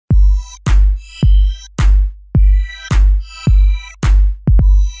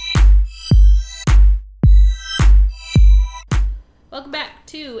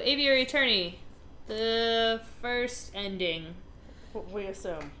Aviary Attorney. The first ending. We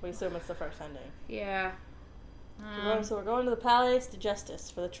assume. We assume it's the first ending. Yeah. So we're going to the Palais de Justice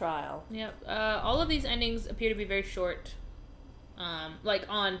for the trial. Yep. All of these endings appear to be very short. Like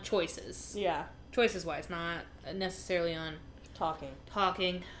on choices. Yeah. Choices-wise, not necessarily on...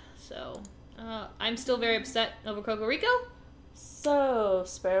 Talking. So, I'm still very upset over Cocorico. So,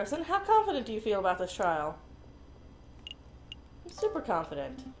 Sparrowson, how confident do you feel about this trial? I'm super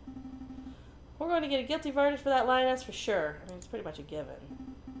confident. We're going to get a guilty verdict for that lioness for sure. I mean, it's pretty much a given.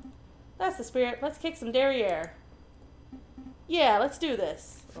 That's the spirit. Let's kick some derriere. Yeah, let's do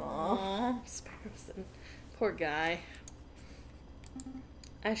this. Aww, Sparrowson. Poor guy.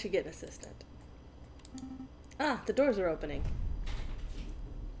 I should get an assistant. Ah, the doors are opening.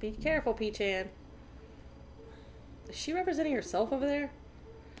 Be careful, Peach-Ann. Is she representing herself over there?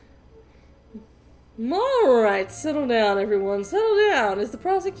 Alright, settle down, everyone. Settle down. Is the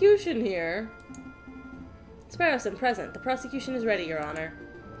prosecution here? Sparrowson, present. The prosecution is ready, Your Honor.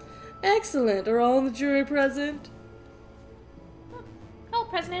 Excellent. Are all in the jury present? All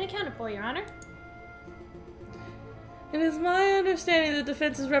present and accounted for, Your Honor. It is my understanding the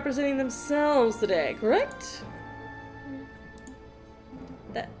defense is representing themselves today, correct?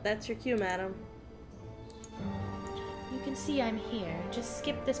 That's your cue, madam. You can see I'm here. Just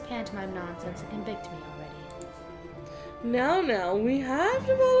skip this pantomime nonsense and convict me already. Now, we have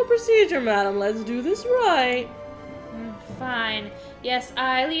to follow procedure, madam. Let's do this right. Fine. Yes,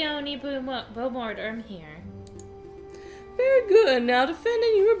 I, Leonie Beaumont, am here. Very good. Now,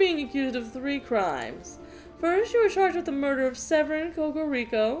 defendant, you are being accused of 3 crimes. First, you were charged with the murder of Severin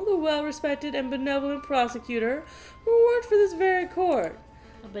Cocorico, the well-respected and benevolent prosecutor who worked for this very court.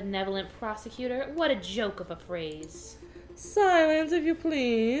 A benevolent prosecutor? What a joke of a phrase. Silence, if you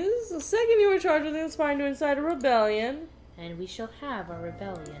please. Second, you were charged with conspiring to incite a rebellion. And we shall have a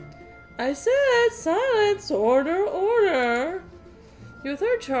rebellion. I said silence. Order, order. Your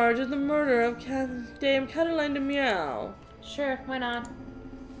third charge is the murder of Dame Cataline de Meow. Sure, why not?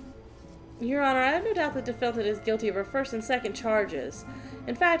 Your Honor, I have no doubt the defendant is guilty of her first and second charges.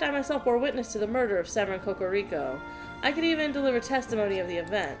 In fact, I myself bore witness to the murder of Severin Cocorico. I could even deliver testimony of the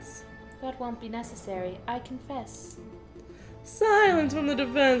events. That won't be necessary. I confess. Silence from the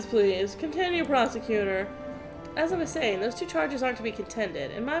defense, please. Continue, prosecutor. As I was saying, those 2 charges aren't to be contended.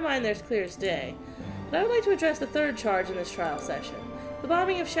 In my mind, they're as clear as day. But I would like to address the third charge in this trial session. The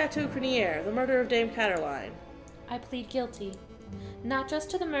bombing of Chateau Criniere, the murder of Dame Cataline. I plead guilty. Not just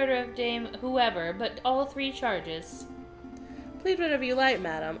to the murder of Dame whoever, but all 3 charges. Plead whatever you like,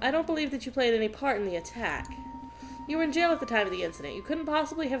 madam. I don't believe that you played any part in the attack. You were in jail at the time of the incident. You couldn't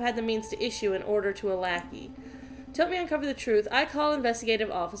possibly have had the means to issue an order to a lackey. To help me uncover the truth, I call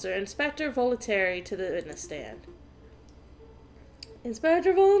Investigative Officer Inspector Volontaire to the witness stand.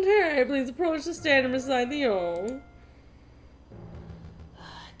 Inspector Volontaire, please approach the stand and recite the oath.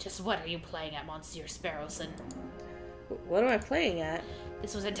 Just what are you playing at, Monsieur Sparrowson? What am I playing at?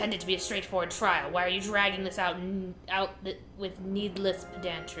 This was intended to be a straightforward trial. Why are you dragging this out with needless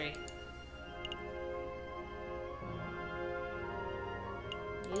pedantry?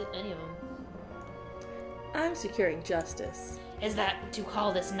 Any of them. I'm securing justice. Is that what you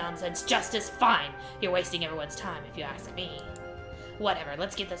call this nonsense? Justice? Fine. You're wasting everyone's time, if you ask me. Whatever,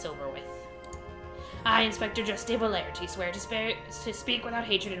 let's get this over with. I, Inspector Juste Valerity, swear to speak without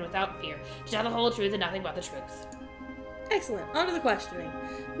hatred and without fear, to tell the whole truth and nothing but the truth. Excellent. On to the questioning.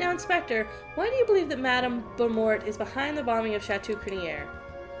 Now, Inspector, why do you believe that Madame Beaumont is behind the bombing of Chateau Criniere?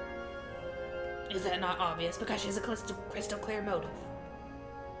 Is that not obvious? Because she has a crystal clear motive.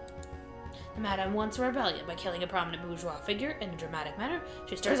 The Madame wants a rebellion by killing a prominent bourgeois figure in a dramatic manner.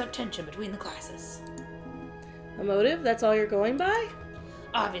 She stirs up tension between the classes. A motive? That's all you're going by?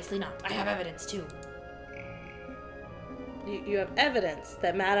 Obviously not. I have evidence, too. You have evidence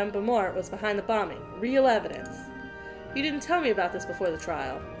that Madame Beaumont was behind the bombing. Real evidence. You didn't tell me about this before the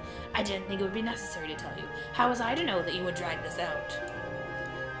trial. I didn't think it would be necessary to tell you. How was I to know that you would drag this out?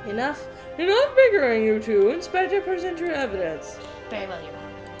 Enough bickering, you two. Inspector, present your evidence. Very well, Your Honor.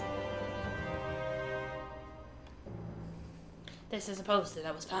 This is a poster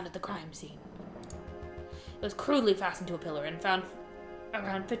that was found at the crime scene. It was crudely fastened to a pillar and found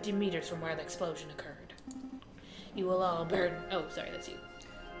around 50 meters from where the explosion occurred. You will all burn... Oh, sorry, that's you.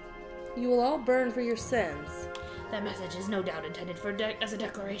 You will all burn for your sins. That message is no doubt intended as a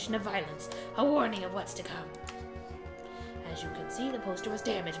declaration of violence, a warning of what's to come. As you can see, the poster was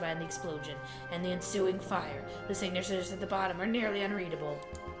damaged by the explosion and the ensuing fire. The signatures at the bottom are nearly unreadable.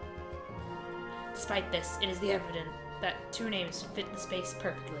 Despite this, it is the evidence that 2 names fit the space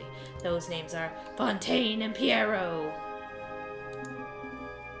perfectly. Those names are Fontaine and Pierrot.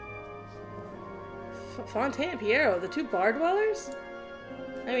 Fontaine and Piero, the two bar dwellers?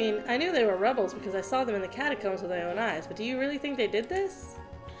 I mean, I knew they were rebels because I saw them in the catacombs with my own eyes, but do you really think they did this?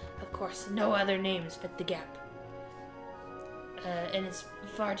 Of course, no other names fit the gap. And it's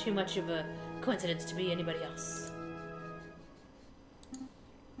far too much of a coincidence to be anybody else.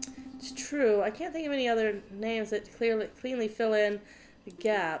 It's true. I can't think of any other names that cleanly fill in the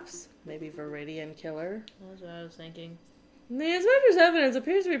gaps. Maybe Viridian killer. That's what I was thinking. The inspector's evidence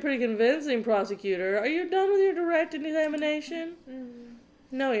appears to be pretty convincing, prosecutor. Are you done with your direct examination?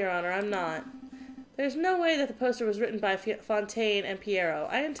 No, Your Honor, I'm not. There's no way that the poster was written by Fontaine and Piero.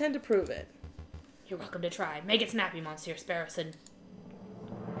 I intend to prove it. You're welcome to try. Make it snappy, Monsieur Sparrowson.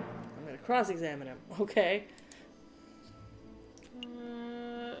 I'm going to cross-examine him. Okay.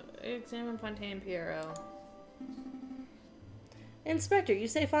 Examine Fontaine and Piero. Inspector, you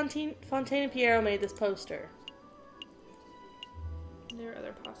say Fontaine and Piero made this poster. There are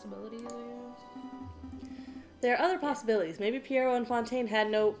other possibilities, I guess. There are other possibilities. Maybe Piero and Fontaine had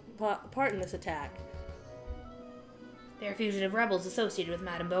no part in this attack. They are fugitive rebels associated with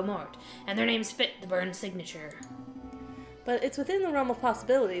Madame Beaumont, and their names fit the burned signature. But it's within the realm of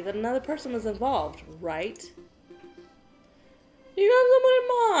possibility that another person was involved, right? You have someone in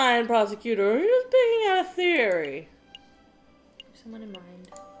mind, prosecutor. You're just picking out a theory. Someone in mind.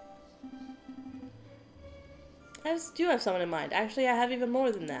 I do have someone in mind. Actually, I have even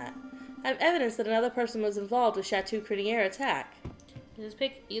more than that. I have evidence that another person was involved with Chateau Criniere attack. Just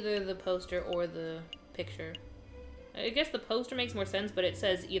pick either the poster or the picture. I guess the poster makes more sense, but it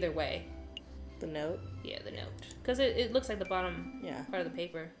says either way. The note? Yeah, the note. Because it looks like the bottom part of the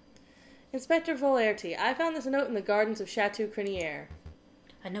paper. Inspector Volerty, I found this note in the gardens of Chateau Criniere.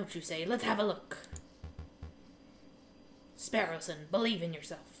 A note, you say? Let's have a look. Sparrowson, believe in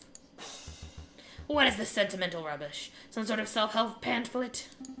yourself. What is this sentimental rubbish? Some sort of self-help pamphlet?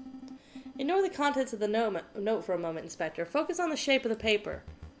 Ignore the contents of the note for a moment, Inspector. Focus on the shape of the paper.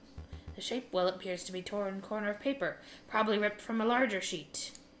 The shape, well, it appears to be torn corner of paper, probably ripped from a larger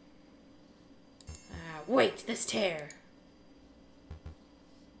sheet. Wait, this tear.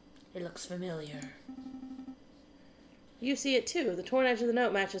 It looks familiar. You see it too. The torn edge of the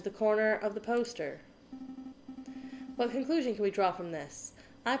note matches the corner of the poster. What conclusion can we draw from this?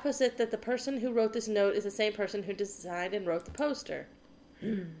 I posit that the person who wrote this note is the same person who designed and wrote the poster.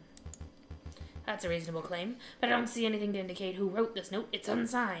 That's a reasonable claim, but I don't see anything to indicate who wrote this note. It's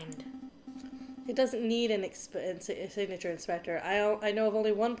unsigned. It doesn't need a signature, Inspector. I know of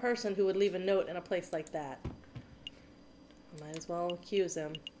only one person who would leave a note in a place like that. I might as well accuse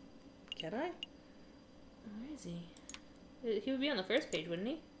him. Can I? Where is he? He would be on the first page, wouldn't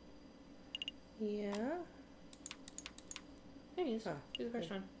he? Yeah. There he is. Oh, he's the first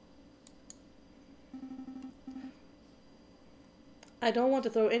one. I don't want to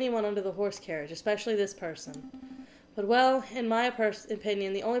throw anyone under the horse carriage, especially this person. But, well, in my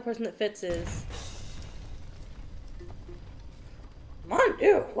opinion, the only person that fits is... Mon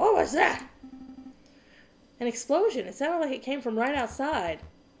Dieu, what was that? An explosion. It sounded like it came from right outside.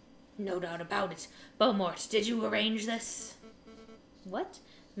 No doubt about it. Beaumont, did you arrange this? What?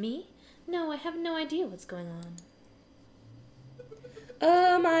 Me? No, I have no idea what's going on.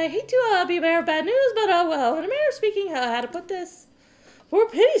 I hate to be a bearer of bad news, but, well, in a manner of speaking, how to put this? For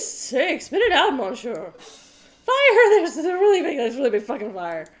pity's sake, spit it out, monsieur. Fire! There's a really big fucking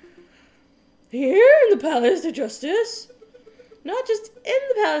fire. Here in the Palace of Justice. Not just in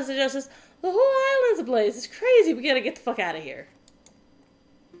the Palace of Justice, the whole island's ablaze. It's crazy. We gotta get the fuck out of here.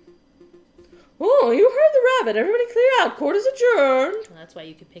 Oh, you heard the rabbit. Everybody clear out. Court is adjourned. Well, that's why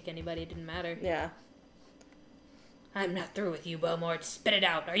you could pick anybody. It didn't matter. Yeah. I'm not through with you, Beaumont. Spit it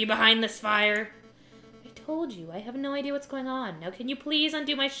out. Are you behind this fire? I told you. I have no idea what's going on. Now, can you please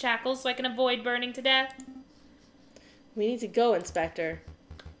undo my shackles so I can avoid burning to death? We need to go, Inspector.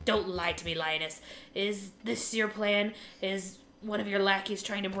 Don't lie to me, Lioness. Is this your plan? Is one of your lackeys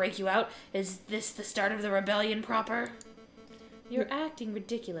trying to break you out? Is this the start of the rebellion proper? You're acting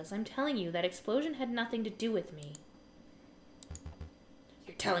ridiculous. I'm telling you, that explosion had nothing to do with me.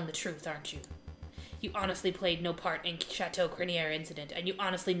 You're telling the truth, aren't you? You honestly played no part in Chateau Criniere incident, and you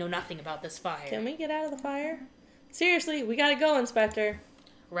honestly know nothing about this fire. Can we get out of the fire? Seriously, we gotta go, Inspector.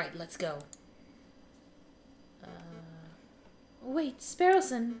 Right, let's go. Wait,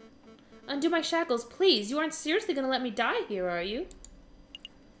 Sparrowson. Undo my shackles, please. You aren't seriously going to let me die here, are you?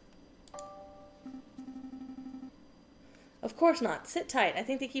 Of course not. Sit tight. I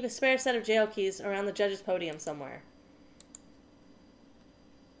think they keep a spare set of jail keys around the judge's podium somewhere.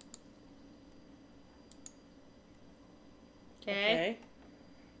 Okay.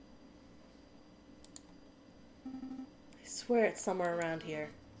 I swear it's somewhere around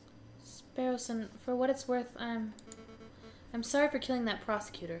here. Sparrowson, for what it's worth, I'm sorry for killing that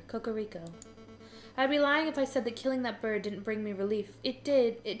prosecutor, Cocorico. I'd be lying if I said that killing that bird didn't bring me relief. It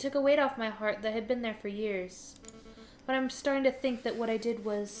did. It took a weight off my heart that had been there for years. But I'm starting to think that what I did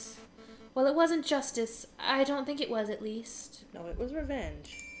was... Well, it wasn't justice. I don't think it was, at least. No, it was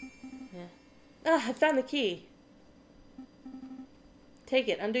revenge. Yeah. Ah, I found the key. Take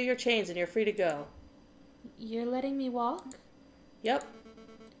it, undo your chains, and you're free to go. You're letting me walk? Yep.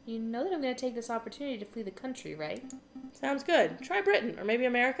 You know that I'm going to take this opportunity to flee the country, right? Sounds good. Try Britain, or maybe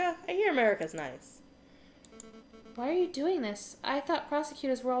America. I hear America's nice. Why are you doing this? I thought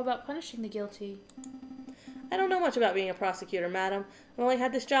prosecutors were all about punishing the guilty. I don't know much about being a prosecutor, madam. I've only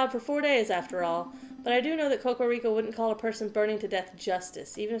had this job for 4 days, after all. But I do know that Cocorico wouldn't call a person burning to death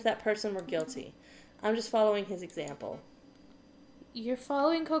justice, even if that person were guilty. I'm just following his example. You're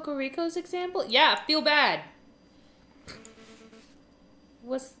following Cocorico's example? Yeah, feel bad.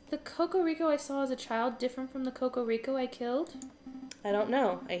 Was the Cocorico I saw as a child different from the Cocorico I killed? I don't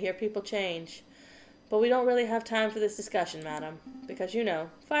know. I hear people change. But we don't really have time for this discussion, madam. Because, you know,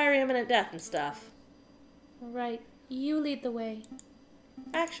 fiery imminent death and stuff. Right. You lead the way.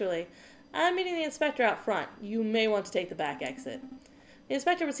 Actually, I'm meeting the inspector out front. You may want to take the back exit. The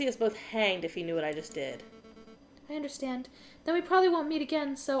inspector would see us both hanged if he knew what I just did. I understand. Then we probably won't meet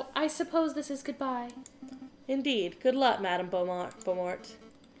again, so I suppose this is goodbye. Indeed. Good luck, Madame Beaumont.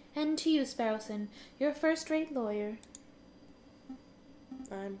 And to you, Sparrowson. You're a first-rate lawyer.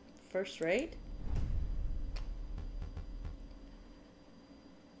 I'm first-rate?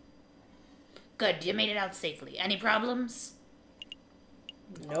 Good. You made it out safely. Any problems?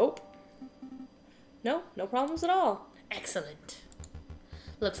 Nope. No problems at all. Excellent.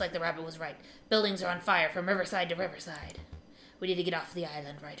 Looks like the rabbit was right. Buildings are on fire from riverside to riverside. We need to get off the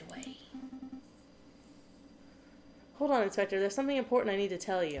island right away. Hold on, Inspector. There's something important I need to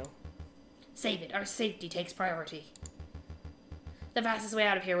tell you. Save it. Our safety takes priority. The fastest way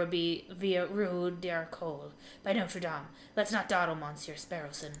out of here would be via Rue d'Arcole by Notre Dame. Let's not dawdle, Monsieur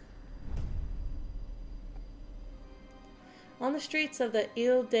Sparrowson. On the streets of the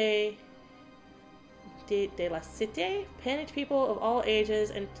Ile de la Cité, panicked people of all ages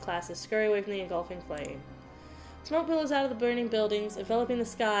and classes scurry away from the engulfing flame. Smoke billows out of the burning buildings, enveloping the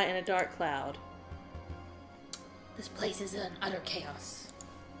sky in a dark cloud. This place is in utter chaos.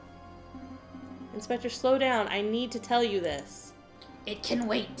 Inspector, slow down. I need to tell you this. It can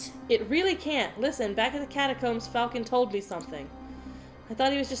wait. It really can't. Listen, back at the catacombs, Falcon told me something. I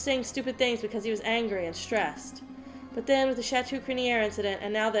thought he was just saying stupid things because he was angry and stressed. But then, with the Chateau Criniere incident,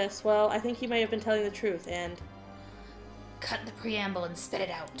 and now this, well, I think he may have been telling the truth, and... Cut the preamble and spit it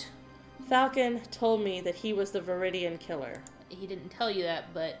out. Falcon told me that he was the Viridian killer. He didn't tell you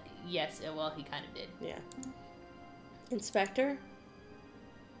that, but yes, well, he kind of did. Yeah. Inspector?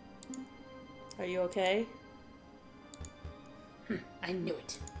 Are you okay? I knew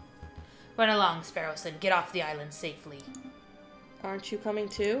it. Run along, Sparrowson. Get off the island safely. Aren't you coming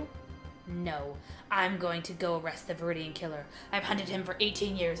too? No. I'm going to go arrest the Viridian killer. I've hunted him for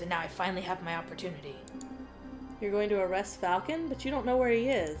 18 years, and now I finally have my opportunity. You're going to arrest Falcon? But you don't know where he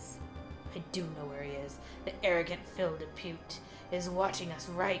is. I do know where he is. The arrogant Phil Depute is watching us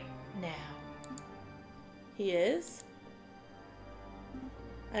right now. He is?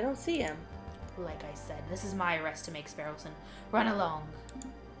 I don't see him. Like I said, this is my arrest to make, Sparrowson. Run along.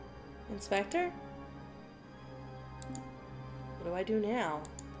 Inspector? What do I do now?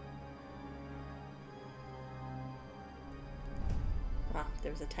 Ah,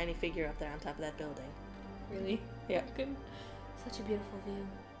 there was a tiny figure up there on top of that building. Really? Yeah. Good. Such a beautiful view.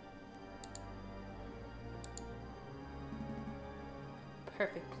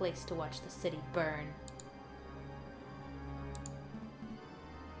 Perfect place to watch the city burn.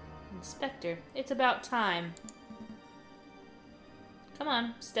 Inspector, it's about time. Come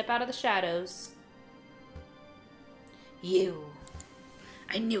on, step out of the shadows. You.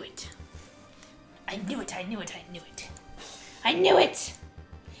 I knew it. I knew it, I knew it, I knew it. I knew it!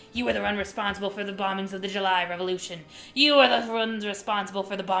 You are the one responsible for the bombings of the July Revolution. You are the ones responsible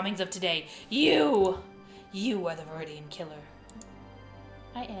for the bombings of today. You! You are the Viridian killer.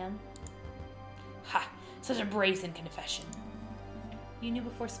 I am. Ha! Such a brazen confession. You knew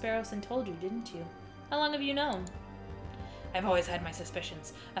before Sparrowson told you, didn't you? How long have you known? I've always had my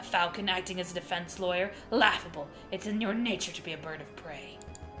suspicions. A falcon acting as a defense lawyer? Laughable. It's in your nature to be a bird of prey.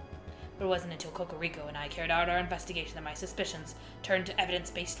 But it wasn't until Cocorico and I carried out our investigation that my suspicions turned to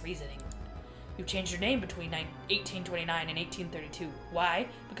evidence-based reasoning. You changed your name between 1829 and 1832. Why?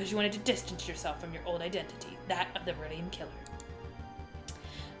 Because you wanted to distance yourself from your old identity, that of the Viridian killer.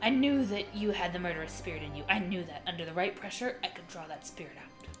 I knew that you had the murderous spirit in you. I knew that under the right pressure, I could draw that spirit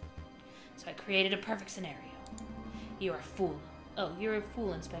out. So I created a perfect scenario. You are a fool. Oh, you're a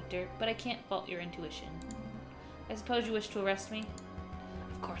fool, Inspector, but I can't fault your intuition. I suppose you wish to arrest me?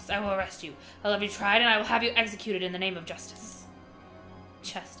 Of course, I will arrest you. I'll have you tried, and I will have you executed in the name of justice.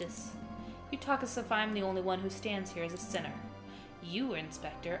 Justice? You talk as if I'm the only one who stands here as a sinner. You,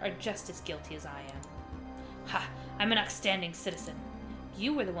 Inspector, are just as guilty as I am. Ha! I'm an upstanding citizen.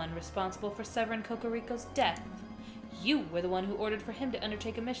 You were the one responsible for Severin Cocorico's death. You were the one who ordered for him to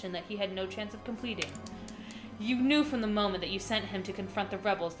undertake a mission that he had no chance of completing. You knew from the moment that you sent him to confront the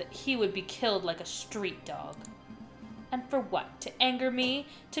rebels that he would be killed like a street dog. And for what? To anger me?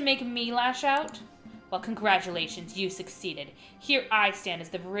 To make me lash out? Well, congratulations, you succeeded. Here I stand as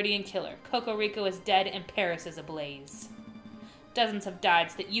the Viridian killer. Cocorico is dead and Paris is ablaze. Dozens have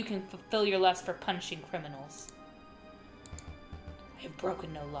died so that you can fulfill your lust for punishing criminals. I have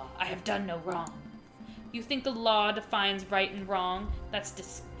broken no law. I have done no wrong. You think the law defines right and wrong?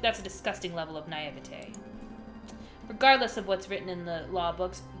 That's a disgusting level of naivete. Regardless of what's written in the law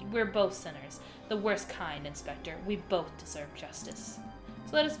books, we're both sinners. The worst kind, Inspector. We both deserve justice.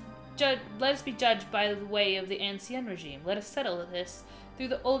 So let us be judged by the way of the Ancien regime. Let us settle this through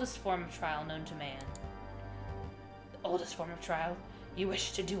the oldest form of trial known to man. The oldest form of trial? You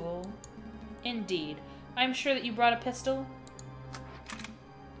wish to duel? Indeed. I'm sure that you brought a pistol?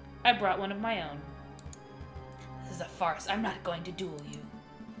 I brought one of my own. This is a farce. I'm not going to duel you.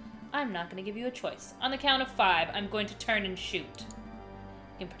 I'm not going to give you a choice. On the count of 5, I'm going to turn and shoot.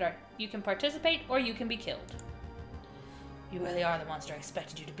 You can participate, or you can be killed. You really are the monster I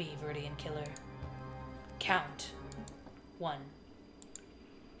expected you to be, Viridian killer. Count. 1.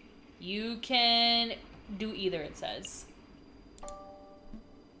 You can do either, it says.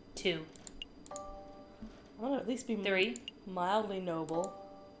 2. I want to at least be 3. mildly noble.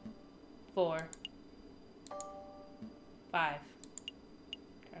 4. 5.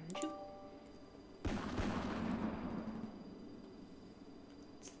 Turn and shoot.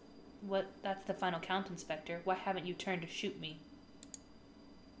 What? That's the final count, Inspector. Why haven't you turned to shoot me?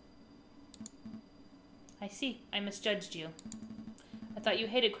 I see. I misjudged you. I thought you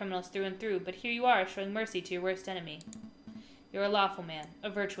hated criminals through and through, but here you are, showing mercy to your worst enemy. You're a lawful man, a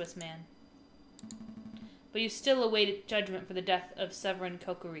virtuous man. But you still awaited judgment for the death of Severin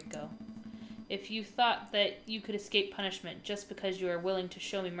Cocorico. If you thought that you could escape punishment just because you are willing to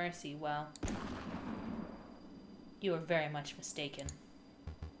show me mercy, well, you are very much mistaken.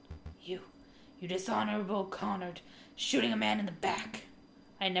 You dishonorable Connard, shooting a man in the back.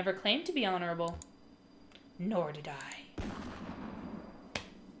 I never claimed to be honorable. Nor did I.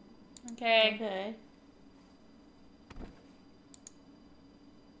 Okay. Okay.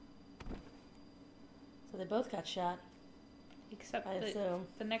 So they both got shot. Except I that assume.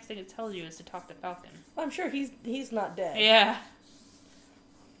 the next thing it tells you is to talk to Falcon. Well, I'm sure he's not dead. Yeah.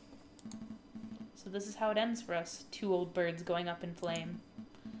 So this is how it ends for us. 2 old birds going up in flame.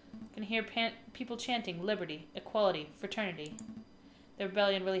 Can hear people chanting liberty, equality, fraternity. The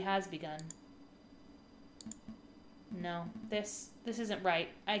rebellion really has begun. No, this isn't right.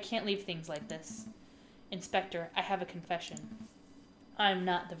 I can't leave things like this. Inspector, I have a confession. I'm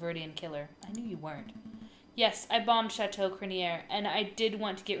not the Viridian killer. I knew you weren't. Yes, I bombed Chateau Criniere, and I did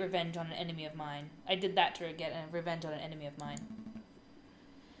want to get revenge on an enemy of mine. I did that to get revenge on an enemy of mine.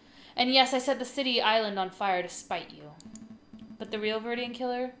 And yes, I set the city island on fire to spite you. But the real Viridian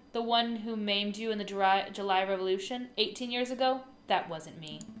killer, the one who maimed you in the July Revolution 18 years ago, that wasn't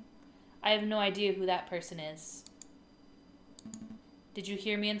me. I have no idea who that person is. Did you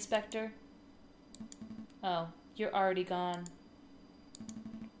hear me, Inspector? Oh, you're already gone.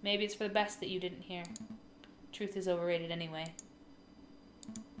 Maybe it's for the best that you didn't hear. Truth is overrated anyway.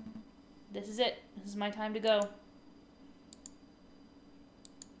 This is it. This is my time to go.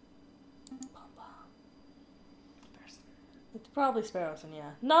 It's probably Sparrowson, yeah.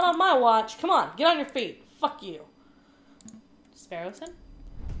 Not on my watch. Come on, get on your feet. Fuck you. Sparrowson?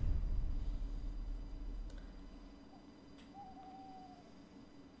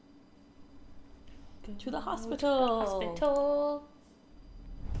 To the hospital. Hospital.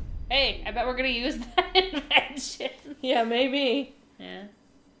 Hey, I bet we're gonna use that invention. Yeah, maybe. Yeah.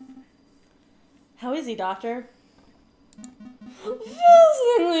 How is he, Doctor?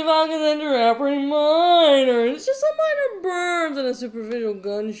 Physically, Falcon's are pretty minor. It's just some minor burns and a superficial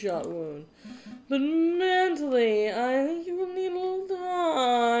gunshot wound. But mentally, I think you will need a little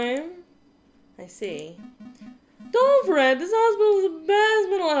time. I see. Don't fret, this hospital is the best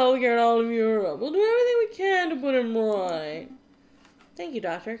mental health care in all of Europe. We'll do everything we can to put him right. Thank you,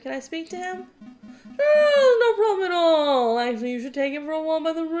 Doctor. Can I speak to him? Sure, no problem at all. Actually, you should take him for a walk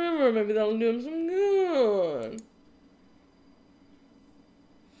by the river. Maybe that'll do him some good.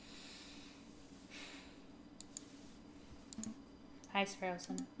 Hi,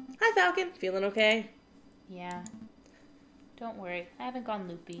 Sparrowson. Hi, Falcon. Feeling okay? Yeah. Don't worry, I haven't gone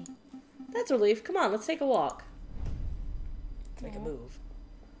loopy. That's a relief. Come on, let's take a walk. Let's make a move.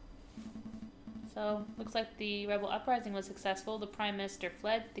 So, looks like the rebel uprising was successful. The Prime Minister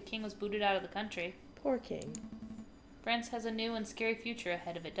fled. The king was booted out of the country. Poor king. France has a new and scary future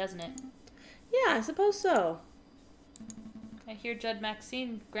ahead of it, doesn't it? Yeah, I suppose so. I hear Judge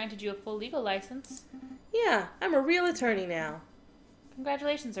Maxine granted you a full legal license. Yeah, I'm a real attorney now.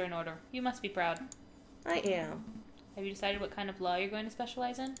 Congratulations are in order. You must be proud. I am. Have you decided what kind of law you're going to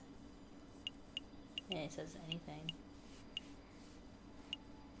specialize in? It says anything.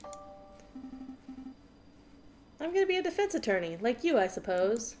 I'm going to be a defense attorney, like you, I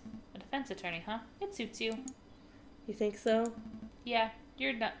suppose. A defense attorney, huh? It suits you. You think so? Yeah,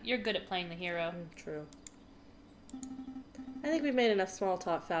 you're good at playing the hero. True. I think we've made enough small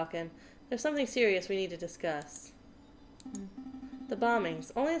talk, Falcon. There's something serious we need to discuss. The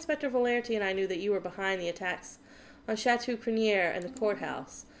bombings. Only Inspector Valerti and I knew that you were behind the attacks on Chateau Criniere and the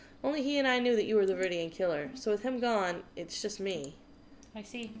courthouse. Only he and I knew that you were the Viridian killer. So with him gone, it's just me. I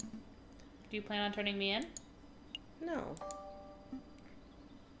see. Do you plan on turning me in? No.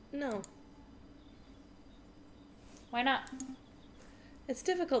 No. Why not? It's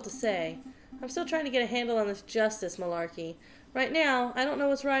difficult to say. I'm still trying to get a handle on this justice malarkey. Right now, I don't know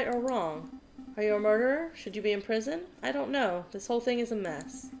what's right or wrong. Are you a murderer? Should you be in prison? I don't know. This whole thing is a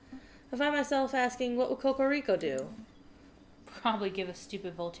mess. I find myself asking, what would Cocorico do? Probably give a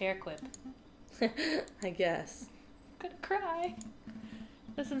stupid Voltaire quip. I guess. I'm gonna cry.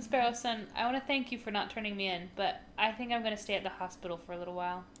 Listen, Sparrowson, I want to thank you for not turning me in, but I think I'm gonna stay at the hospital for a little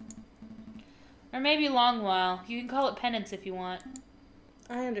while. Or maybe a long while. You can call it penance if you want.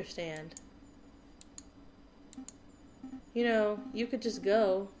 I understand. You know, you could just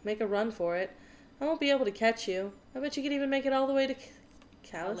go, make a run for it. I won't be able to catch you. I bet you could even make it all the way to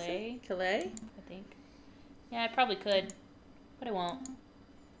Calais? I think. Yeah, I probably could, but I won't.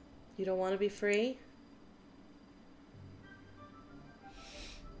 You don't want to be free?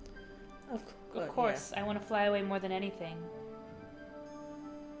 Of course, yeah. I want to fly away more than anything.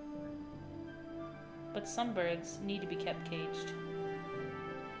 But some birds need to be kept caged.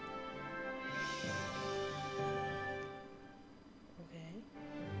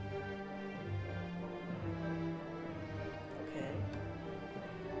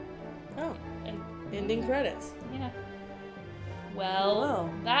 Ending credits. Yeah.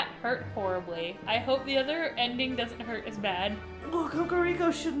 Well, that hurt horribly. I hope the other ending doesn't hurt as bad. Well, Cocorico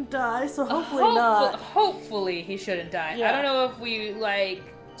shouldn't die, so hopefully not. Hopefully he shouldn't die. Yeah. I don't know if we,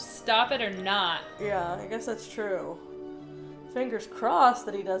 stop it or not. Yeah, I guess that's true. Fingers crossed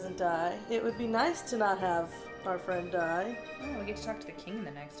that he doesn't die. It would be nice to not have our friend die. Oh, we get to talk to the king in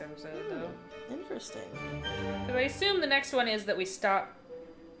the next episode, though. Interesting. Because I assume the next one is that we stop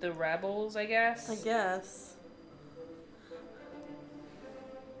the rebels, I guess. I guess.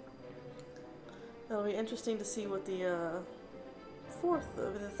 It'll be interesting to see what the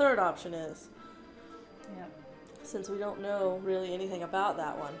third option is. Yep. Since we don't know really anything about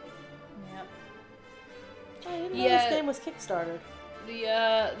that one. Yep. I didn't know this game was kickstarted.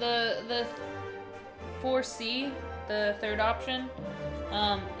 The 4C, the third option,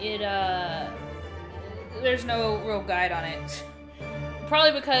 there's no real guide on it.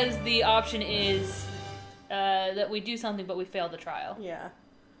 Probably because the option is that we do something but we fail the trial. Yeah.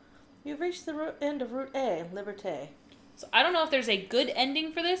 You've reached the end of Route A, Liberté. So I don't know if there's a good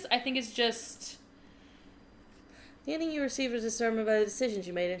ending for this. I think it's just... The ending you received was determined by the decisions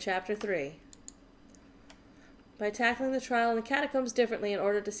you made in Chapter 3. By tackling the trial in the catacombs differently in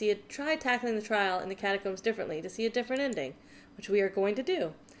order to see try tackling the trial in the catacombs differently to see a different ending, which we are going to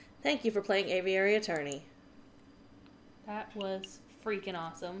do. Thank you for playing Aviary Attorney. That was freaking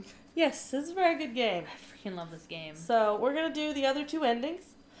awesome. Yes, this is a very good game. I freaking love this game. So we're going to do the other two endings.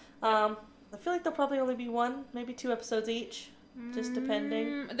 I feel like there'll probably only be one, maybe 2 episodes each, just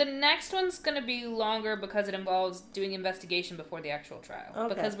depending. The next one's going to be longer because it involves doing investigation before the actual trial.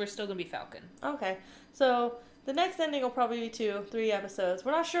 Okay. Because we're still going to be Falcon. Okay. So the next ending will probably be 2-3 episodes.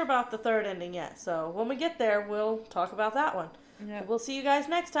 We're not sure about the third ending yet, so when we get there, we'll talk about that one. Yep. We'll see you guys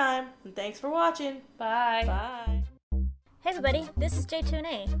next time, and thanks for watching. Bye. Bye. Hey everybody, this is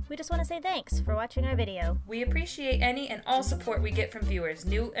J2A. We just want to say thanks for watching our video. We appreciate any and all support we get from viewers,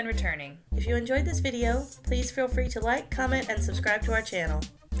 new and returning. If you enjoyed this video, please feel free to like, comment, and subscribe to our channel.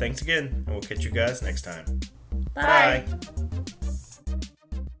 Thanks again, and we'll catch you guys next time. Bye. Bye.